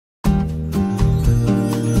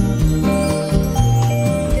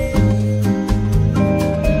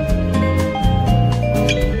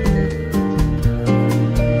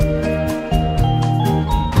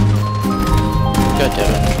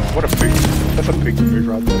That's a big move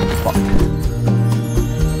right there. Fuck.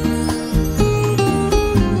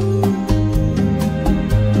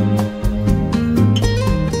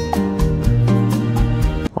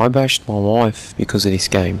 I bashed my wife because of this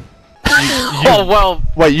game. Oh well.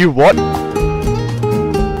 Wait, you what?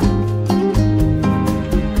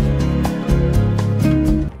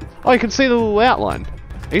 Oh, you can see the little outline.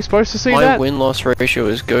 Are you supposed to see that? My win-loss ratio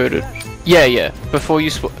is goated. Yeah. Before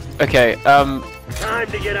you okay,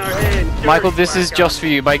 Time to get our hands. Michael, this is just for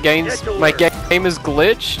you. My game is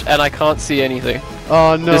glitched and I can't see anything.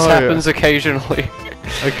 Oh no. This happens occasionally.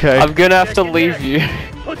 Okay. I'm gonna have to leave you.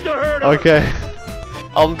 Okay.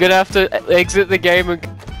 I'm gonna have to exit the game and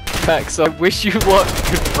back, so I wish you luck.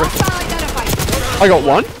 I got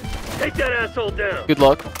one. Take that asshole down. Good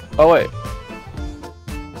luck. Oh wait.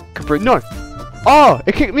 No. Oh,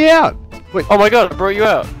 it kicked me out. Wait. Oh my god, I brought you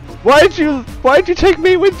out. Why'd you take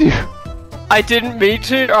me with you? I didn't mean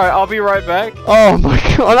to. Alright, I'll be right back. Oh my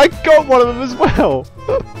god, I got one of them as well.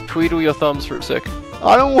 Tweedle your thumbs for a second.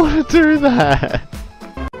 I don't want to do that.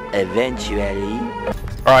 Eventually.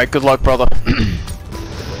 Alright, good luck, brother.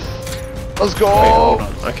 Let's go. Wait, hold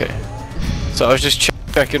on. Okay. So I was just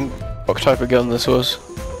checking what type of gun this was.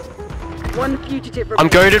 One fugitive I'm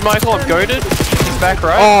goaded, Michael. I'm goaded. He's back,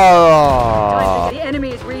 right? Oh. The enemy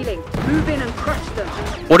is reeling. Move in and crush them.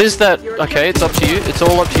 What is that? Okay, it's up to you. It's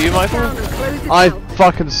all up to you, Michael. I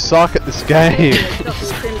fucking suck at this game.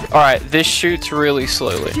 Alright, this shoots really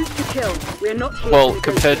slowly. Well,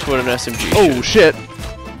 compared to what an SMG Oh shoots. shit.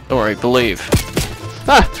 Don't worry, believe.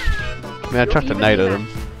 Ah. Man, I tried to nade at him.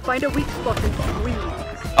 Find a weak spot and squeeze.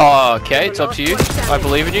 Oh, okay, it's up to you. I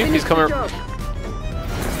believe in you. He's coming.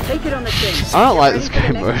 Take it on the chin. I don't like this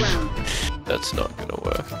game mode. That's not gonna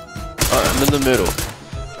work. Alright, I'm in the middle.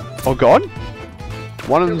 Oh god.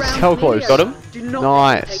 One of them's hell close. Got him?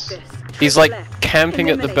 Nice. He's like camping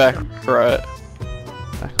at the back right.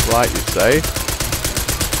 Back right, you say?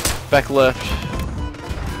 Back left.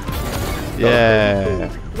 Yeah.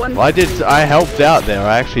 Well, I helped out there.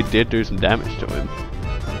 I actually did do some damage to him.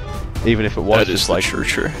 Even if it was just like true.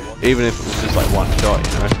 Even if it was just like one shot,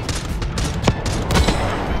 you know.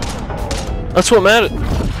 That's what mattered.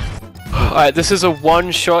 Alright, this is a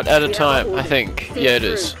one shot at a time, I think. Yeah, it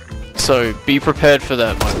is. So be prepared for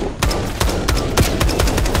that, Michael.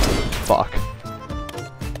 Fuck.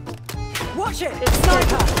 Watch it. It's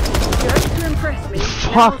sniper. To impress me.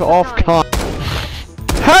 Fuck off, cunt.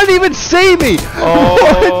 How did he even see me?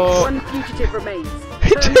 Oh. One fugitive remains. He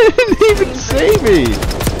didn't even see me.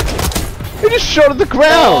 He just shot at the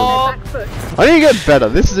ground. I need to get better.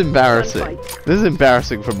 This is embarrassing. This is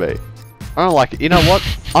embarrassing for me. I don't like it. You know what?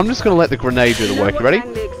 I'm just gonna let the grenade do the work. You ready?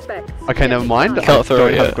 Okay, never mind. I Can't throw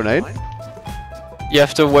it don't have yet. a grenade. You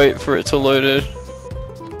have to wait for it to load it.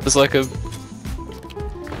 There's like a...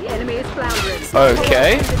 The enemy is floundering.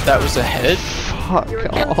 Okay, that was a head. Fuck You're a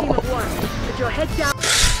kill team off. of one. Put your head down.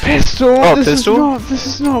 Pistol! Oh, this pistol? This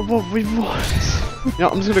is not what we want. You know,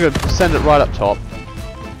 I'm just gonna go send it right up top.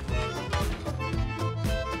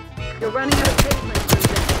 You're running out of pavement.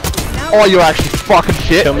 Oh, you're actually fucking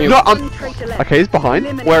shit. Tell me- No, okay, he's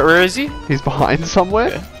behind. Where is he? He's behind somewhere.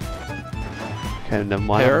 Okay. Okay, never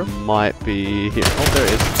mind. There? Might be here. Oh, there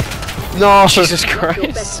it is. No! Jesus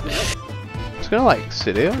Christ. I'm just gonna like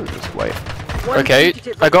sit here and just wait. Okay,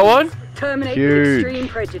 I got one. Terminate Huge. with extreme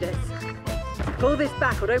prejudice. Pull this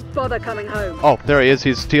back or don't bother coming home. Oh, there he is.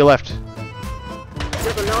 He's to your left.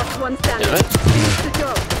 You're the last one standing. Damn it. Finish the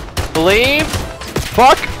job. Believe.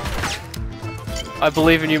 Fuck! I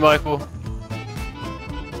believe in you, Michael.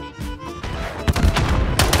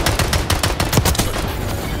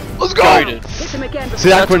 Let's go! Goaded. Hit him again. See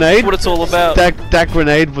that grenade? That's what it's all about. That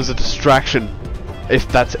grenade was a distraction. If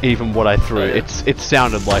that's even what I threw. Oh, yeah. It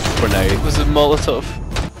sounded like a grenade. It was a Molotov.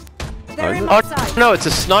 Oh no, it's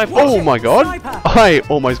a sniper. Oh my god! I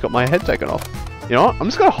almost got my head taken off. You know what? I'm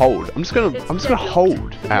just gonna hold. I'm just gonna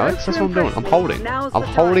hold, Alex. That's what I'm doing. I'm holding. I'm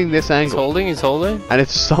holding this He's angle. holding, he's holding. And if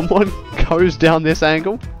someone goes down this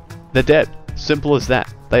angle, they're dead. Simple as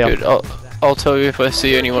that. They Good, are. I'll tell you if I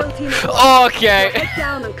see anyone. Kill team of one. Okay. Head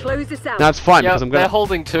down and close this out. No, it's fine Yeah, because I'm they're gonna.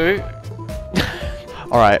 holding too.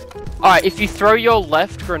 Alright. Alright, if you throw your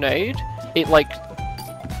left grenade, it like...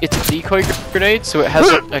 It's a decoy grenade, so it has...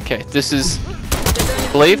 Okay, this is...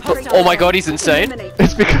 Believe? Oh my god, he's insane.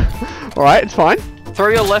 It's because. Alright, it's fine. Throw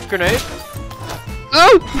your left grenade. No!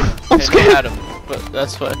 I'm Okay, scared. not at him, but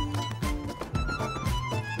that's fine.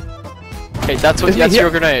 Okay, that's what. That's your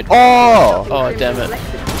grenade. Oh! Oh, damn it.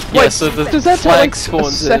 Yeah, Wait, so the does that flag take a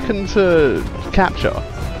spawns second to capture?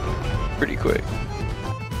 in pretty quick.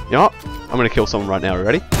 You know what? I'm gonna kill someone right now.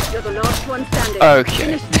 Ready? You're the last one standing. Okay.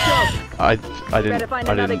 Finish the job. I Better didn't. find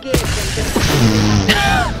I another didn't. gear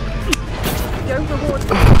Don't reward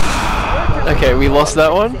Okay, we lost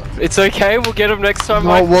that one. It's okay, we'll get him next time.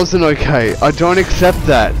 No, it wasn't okay. I don't accept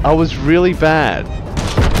that. I was really bad.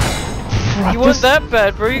 You weren't that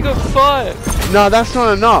bad, bro. You got 5. No, that's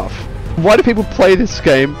not enough. Why do people play this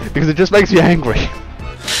game? Because it just makes you angry.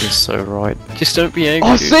 You're so right. Just don't be angry.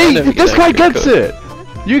 Oh, dude. I see, never get this guy angry, gets God. it.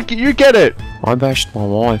 You get it. I bashed my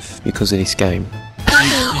wife because of this game.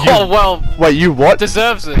 Oh well, Wait, you what?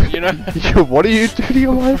 deserves it, you know. What do you do to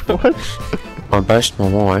your wife? What? I bashed my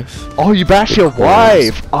wife. Oh, you bash your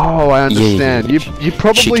wife. Oh, I understand. Yeah, You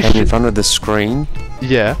probably she came in should. front of the screen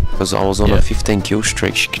Yeah. because I was on Yeah. a 15 kill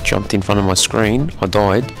streak. She jumped in front of my screen. I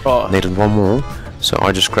died. Oh. Needed one more, so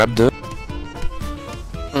I just grabbed her.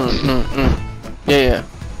 Yeah.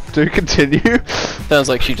 Do continue. Sounds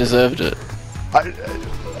like she deserved it.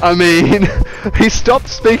 I mean, he stopped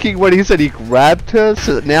speaking when he said he grabbed her.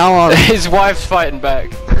 So that now His wife's fighting back.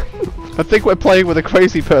 I think we're playing with a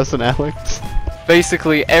crazy person, Alex.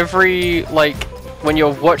 Basically, when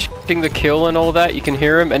you're watching the kill and all that, you can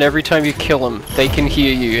hear him, and every time you kill them, they can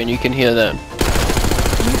hear you, and you can hear them.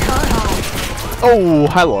 Oh,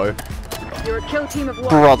 hello. You're a kill team of 1.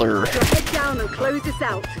 Brother. So head down and close this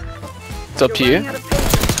out. It's up to you.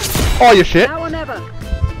 Oh, you shit. Now or never.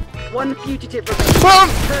 1 fugitive remains. Ah!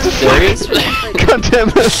 Serious? God damn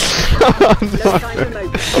it. No time to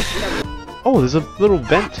mope. Oh, there's a little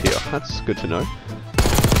vent here. That's good to know.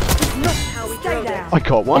 Not how we go down. I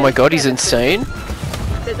got Oh one. my god, he's insane.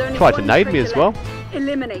 There's only Tried to one nade me traitor as well. left.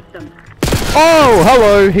 Eliminate them. Oh,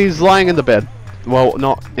 hello. He's lying in the bed. Well,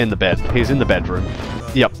 not in the bed. He's in the bedroom.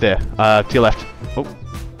 Yep, there. To your left. Oh.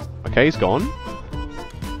 Okay, he's gone.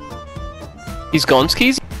 He's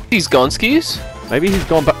gonskis? He's gonskis? Maybe he's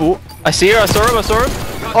gone back. Oh. I see her, I saw him.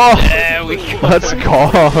 Oh. There we go. Let's go.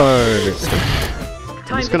 I'm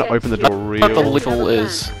Time just gonna to open the get door What the real. little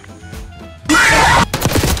is. One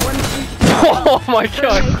fugitive Oh my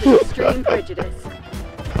god. remains. Extreme prejudice.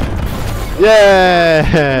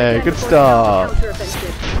 Yeah, good stuff.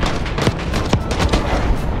 Counter-offensive.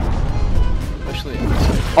 Actually,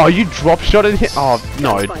 Oh, you drop shot in here? Oh,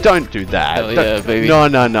 no, don't do that. hell Don't- yeah, baby. No.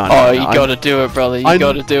 Oh, you gotta do it, brother. You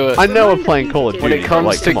gotta do it. I know we're playing Call of Duty. When it comes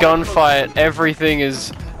like, to come on. gunfight, everything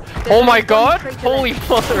is. Oh my god! Holy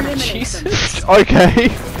mother of Jesus! Okay.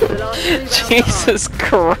 The last 3 rounds are Jesus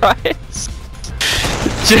Christ!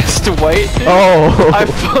 Just wait. Dude. Oh. I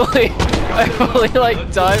fully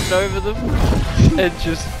like dived over them and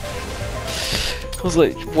just. I was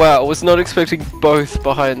like, wow, I was not expecting both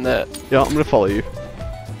behind that. Yeah, I'm gonna follow you.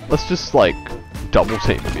 Let's just like double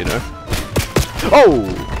team him, you know? Oh!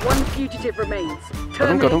 One fugitive remains.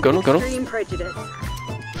 Got him. Extreme prejudice.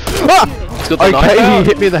 Ah! He's got the knife Okay, he out.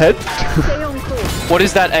 hit me in the head. Stay on course. What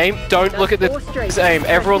is that aim? Don't look at this aim.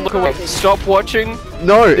 Everyone look away. Stop watching.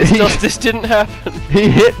 No, This didn't happen. he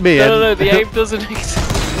hit me. No, and- the aim doesn't exist.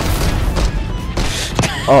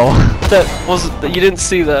 Oh, That wasn't. You didn't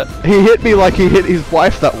see that. he hit me like he hit his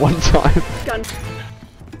wife that one time. Gun.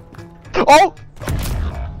 Oh!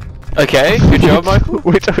 Okay, good job, Michael.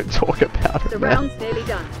 We don't talk about The it, man. round's nearly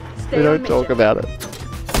done. Stay We on don't talk mission. about it.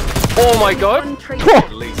 Oh my god. One traitor Oh,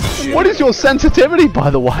 left. what is your sensitivity, by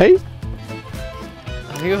the way?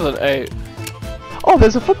 I think it was an 8. Oh,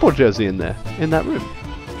 there's a football jersey in there, in that room.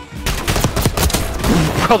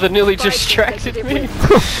 Brother nearly 5 distracted me.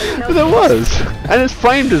 consecutive There was, and it's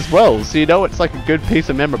framed as well, so you know it's like a good piece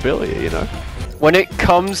of memorabilia, you know. When it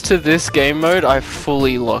comes to this game mode, I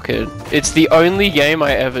fully lock it. It's the only game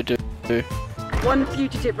I ever do. wins. One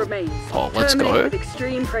fugitive remains. Oh, let's Terminate go. with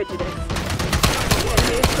extreme prejudice. The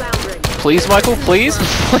enemy is floundering. Please, Michael, please.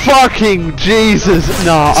 Fucking Jesus!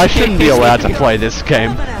 No, I shouldn't be allowed to play this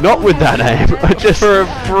game. Not with that aim. I just For a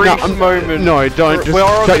brief no, moment. No, don't. Just We're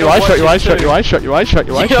all shut your gonna eyes. Shut your watch eyes. it Shut too. your eyes. Shut your eyes. Shut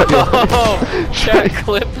your eyes. Shut your eyes. Yo, chat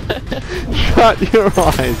clip. Shut your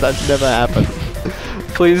eyes. That's never happened.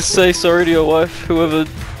 Please say sorry to your wife, whoever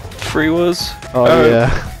Free was. Oh yeah.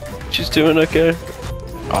 She's doing okay.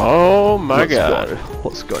 Oh my god.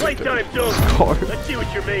 Let's go. Playtime, Let's Joe. go. Let's see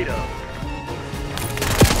what you're made of.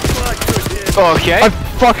 Fuck, good hit. Okay. I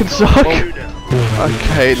fucking suck. You now.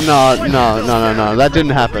 Okay, no. That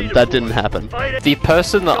didn't happen. That didn't happen. Fight it. The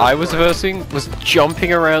person that I was versing was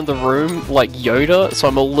jumping around the room like Yoda, so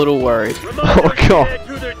I'm a little worried. Oh god. Head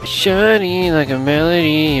to the- Shining like a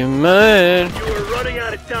melody in mud. You were running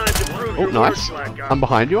out of time to prove Oh, your nice. worth, black guy. I'm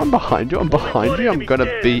behind you. I'm behind you. I'm behind you. I'm gonna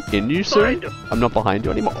be in you soon. I'm not behind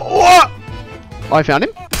you anymore. Oh! I found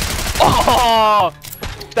him. Oh,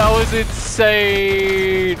 that was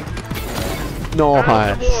insane. Nice.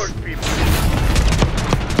 Round of applause, people.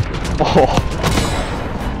 Oh.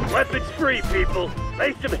 Weapons free, people.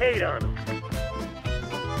 Lay some hate on them.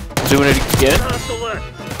 Doing it again. Hostile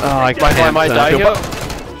left. Oh, I I might die here.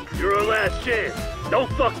 You're our last chance. Don't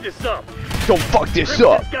fuck this up. Don't fuck this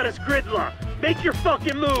up! Crimson's got us gridlocked. Make your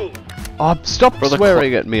fucking move. Oh, stop Brother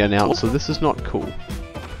swearing at me, announcer. This is not cool.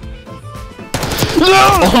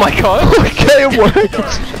 Oh my god! Okay, it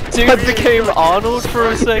worked! Dude became Arnold for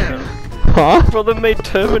a second. Huh? Brother made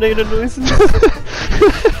Terminator noises.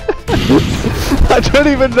 I don't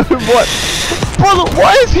even know what. Brother,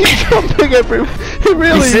 why is he jumping everywhere? He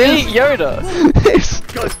really See? is. Yoda.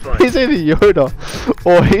 He's either Yoda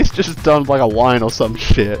or he's just done like a line or some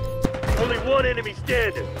shit. Only one enemy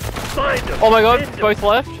standing. Find them. Oh my god, End 'em. both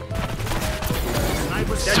left.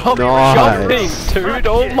 Stop Nice. jumping, dude.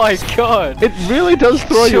 Oh my god. It really does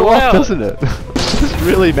throw you Chill off, out. doesn't it? It's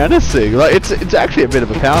really menacing. Like it's actually a bit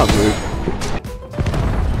of a power move.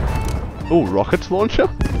 Oh, rocket launcher?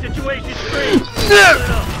 Situation free.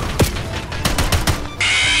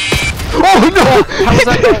 Oh no! How was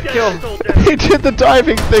that not Get kill? asshole down. He did the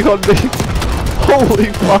diving thing on me. Holy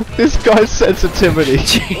fuck! This guy's sensitivity.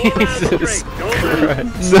 Jesus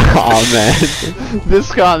Christ. Nah, man.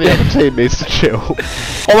 This guy on the other team needs to chill.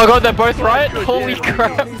 Oh my god, they're both right? Holy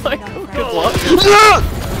crap, Michael, good luck.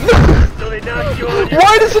 So they knock you on your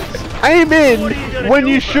Why does it aim in when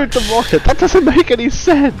you shoot the rocket? That doesn't make any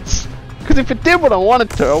sense. Because if it did what I wanted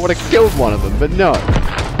to, I would have killed one of them, but no.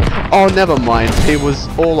 Oh, never mind. He was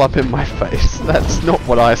all up in my face. That's not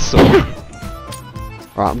what I saw. Alright,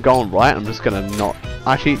 I'm going right. I'm just gonna not...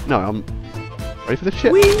 Actually, no, I'm... Ready for the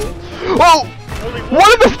shit? Oh!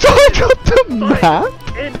 What have I done on the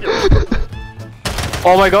map? End 'em.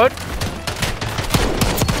 Oh my god.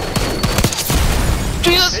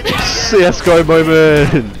 Jesus! CSGO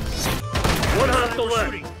moment! One hostile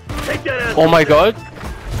left. Take that asshole Oh my down. god.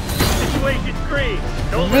 Situation free.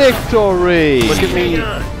 Don't let up. Victory! Look at me. Hang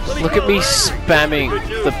on. Let Look at me go. spamming Good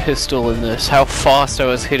news. the pistol in this. How fast I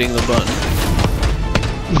was hitting the button.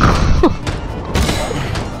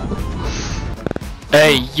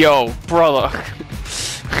 Hey, yo, brother.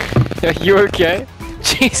 Are you okay?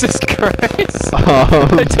 Jesus Christ.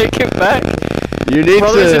 I take it back. You need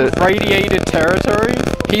Brother's in to... radiated territory.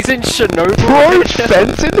 He's in Chernobyl. Pro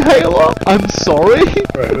fence inhaler? I'm sorry?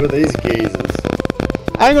 Bro, who are these geezers?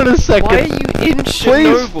 Hang on a second. Why are you in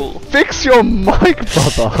Please Chernobyl? fix your mic,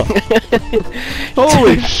 brother.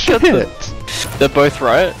 Holy shit. They're both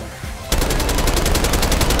right.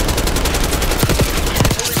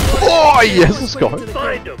 Oh, yes, let's go.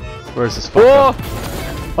 Find them. Where is this fucker?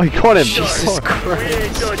 Oh, Oh, you got him. Jesus We ain't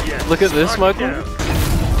Christ. done yet. Look at this, Lock it Michael. down.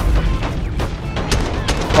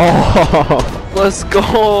 Oh, Let's go.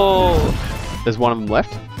 there's one of them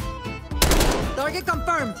left. Target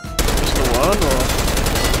confirmed. Just the one or?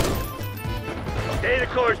 Stay the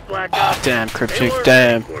course, Black Ah, Ops. damn, They Cryptic, weren't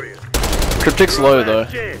damn. ready for you. Cryptic's You're our low though.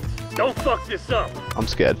 last chance. Don't fuck this up. I'm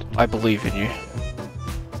scared. I believe in you.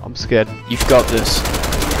 I'm scared. You've got this.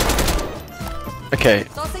 Okay,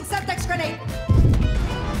 Tossing Semtex grenade.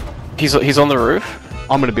 he's on the roof.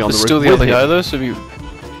 I'm gonna be on There's the roof still the with other him. guy though, so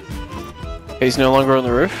he's no longer on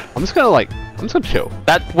the roof. I'm just gonna chill.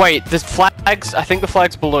 Wait, there's flags. I think the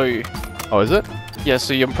flag's below you. Oh, is it? Yeah,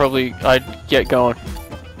 so I'd get going.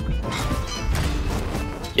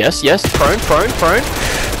 Yes, prone.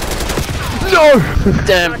 No!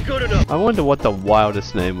 Damn, Not good enough. I wonder what the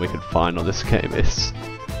wildest name we could find on this game is.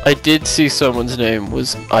 I did see someone's name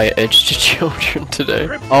was I Edged Children today.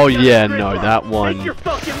 Oh yeah, no, that Make one. your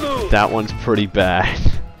fucking move. That one's pretty bad.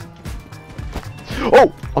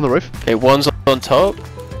 Oh! On the roof. Okay, one's on top.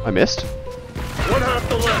 I missed. One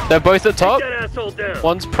hostile left. They're both at top. Take that asshole down.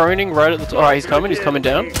 One's proning right at the top. Alright, he's coming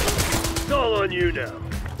down. It's all on you now.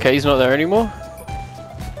 Okay, he's not there anymore.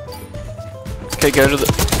 Okay, go to the...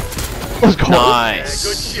 Let's go. Yeah, good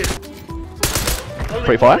Nice. shit. Only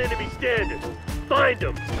Free fire? one enemy standing. Find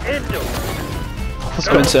them. End them. Let's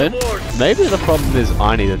Go go. insane. Maybe the problem is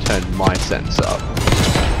I need to turn my sense up.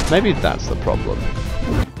 Maybe that's the problem.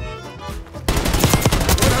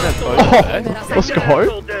 Oh, let's go.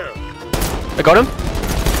 I got him.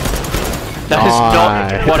 That is Nice.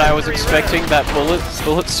 not what I was expecting. That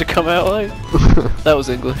bullets to come out like. That was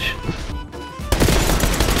English.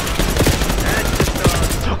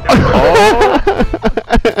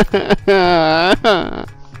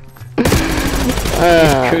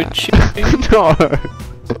 Could you? No.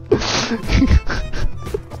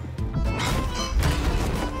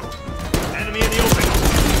 Enemy in the open.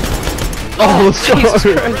 Oh, let's go. Jesus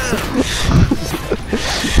Christ.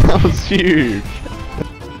 That was huge.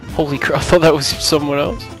 Holy crap! I thought that was someone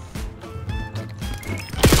else.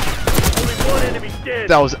 Only one enemy standing.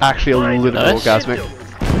 That was actually a Find little them. Nice. orgasmic.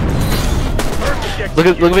 Perfect Look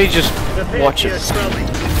at me just watch it.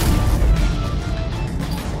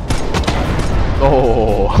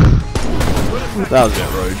 Oh, that was a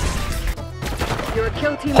bit rude. You're a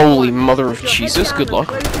kill team. Holy of one. mother of Put your head Jesus, down good and luck.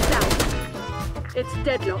 close this out. It's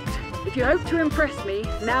deadlocked. If you hope to impress me,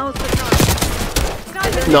 now's the time.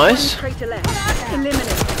 There's only Nice. one traitor left. Eliminate.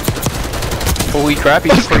 Holy crap,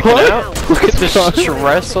 he's freaking out. Look at the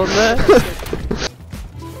stress on that.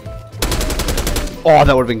 Oh,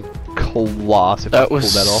 that would have been class if I That pulled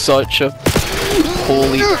was that off. such a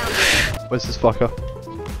holy. Where's this fucker?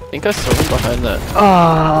 I think I saw him behind that.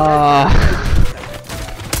 Ah.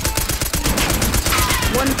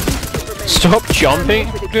 One piece remains. Stop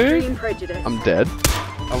jumping, With dude. extreme prejudice. I'm dead.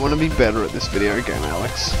 I want to be better at this video game,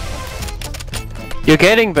 Alex. You're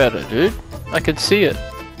getting better, dude. I can see it.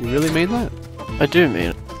 You really mean that? I do mean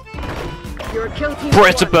it. You're a kill team. Bro, of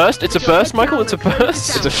it's a one. burst, it's a Put your burst, head Michael, down it's a and close burst.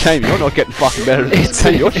 this It's a out. shame you're not getting fucking better at this. It's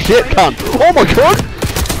a- You're shit, cunt. Oh my god!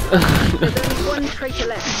 There's only one traitor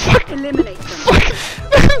left. Eliminate them.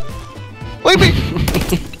 Leave me!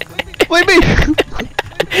 Leave me!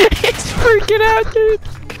 He's freaking out, dude.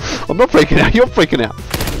 I'm not freaking out. You're freaking out.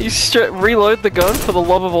 You reload the gun for the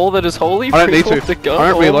love of all that is holy. I don't need Reload to. The gun. I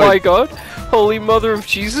don't Oh reload. my god. Holy mother of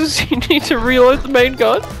Jesus, you need to reload the main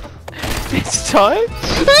gun. It's time.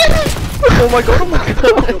 Oh my god, oh my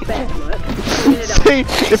god. Your best work. Clean it up. See,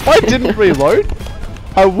 if I didn't reload,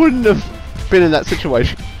 I wouldn't have been in that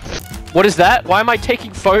situation. What is that? Why am I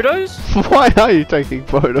taking photos? Why are you taking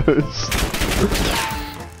photos?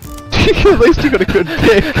 At least you got a good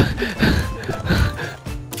pic.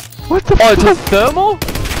 What the Oh, it's a fuck? thermal?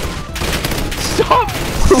 Stop!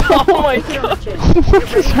 Oh my god. Chin. What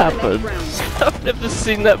just happened? I've never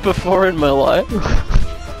seen that before in my life.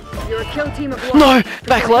 You're a kill team of one. No! Put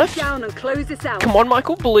Back your head left? down and close this out. Come on,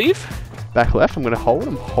 Michael, believe. Back left, I'm gonna hold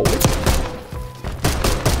him, hold him.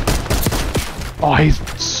 Oh, he's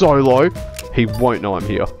so low. He won't know I'm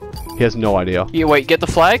here. He has no idea. Yeah, wait, get the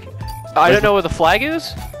flag? I don't know where the flag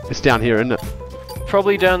is. It's down here, isn't it?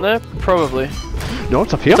 Probably down there. Probably. No,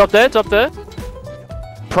 it's up here. It's up there, it's up there.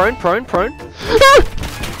 Prone, prone, prone. Oh,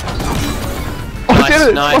 I did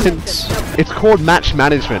it! Nice, Fine. nice. It's called match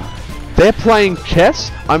management. They're playing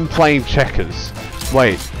chess, I'm playing checkers.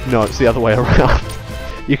 Wait, no, it's the other way around.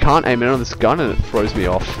 You can't aim in on this gun and it throws me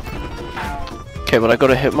off. Okay, but I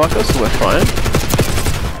got a hit marker, so we're fine.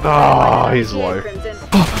 Oh, he's Here, low. Crimson.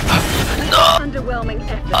 Underwhelming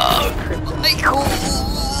effort.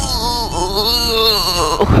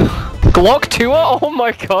 Glock 2? Oh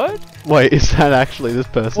my god! Wait, is that actually this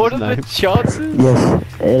person's What are name? the chances? Yes,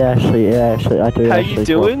 it actually, I do How actually you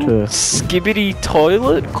doing? talk to. Skibbity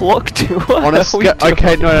toilet? Glock 2? On a How we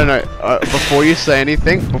okay, doing? no. Before you say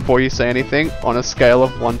anything, on a scale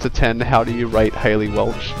of 1 to 10, how do you rate Haley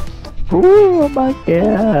Welch? Ooh, oh my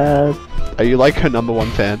god. Are you like her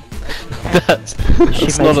 #1 fan? That's She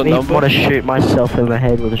not makes a me number. want to shoot myself in the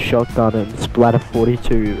head with a shotgun and splatter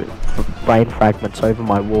 42 brain fragments over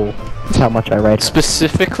my wall. That's how much I rate it.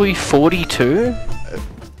 Specifically 42?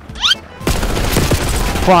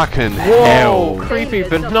 Fucking Whoa, hell! creepy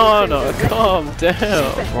banana, calm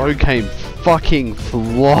down. Bro came fucking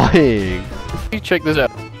flying. You check this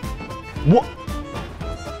out. What?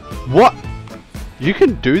 What? You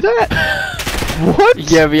can do that? What?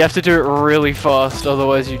 Yeah, but you have to do it really fast,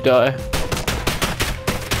 otherwise you die.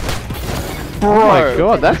 Oh my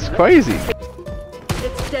god, that's crazy.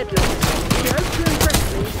 It's deadlocked. If you hope to impress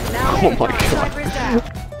me, now Oh my god.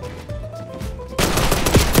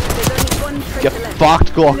 There's only one You traitor left.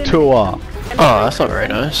 fucked Glock Tour. Oh, that's not very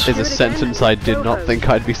nice. Is a sentence I did not think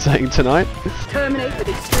I'd be saying tonight. Terminate with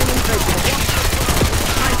extreme prejudice.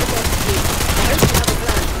 Time to execute. I hope you have a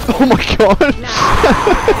plan. Oh my god!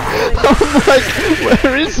 I'm like,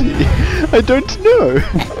 where is he? I don't know.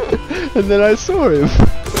 And then I saw him.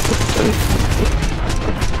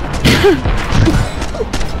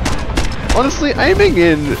 Honestly, aiming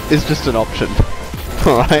in is just an option.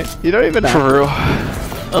 Alright? You don't even have For real.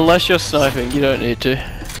 Unless you're sniping, you don't need to.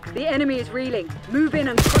 The enemy is reeling. Move in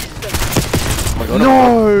and crush them. Oh my god.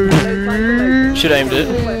 No! Should aimed it.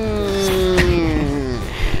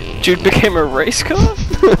 Dude became a race car?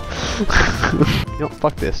 You know,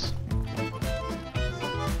 fuck this.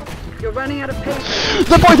 You're running out of paper.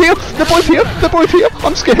 They're both here! They're both here! They're both here!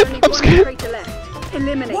 I'm scared! Only I'm one scared! traitor left.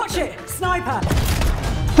 Eliminate. Watch it! Sniper!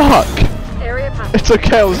 Fuck! Area pass. It's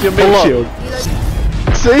okay, I was your Hold meat on. shield.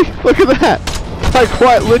 See? Look at that! I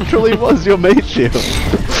quite literally was your meat shield.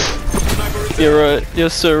 You're right. You're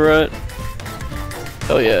so right.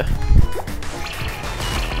 Oh yeah.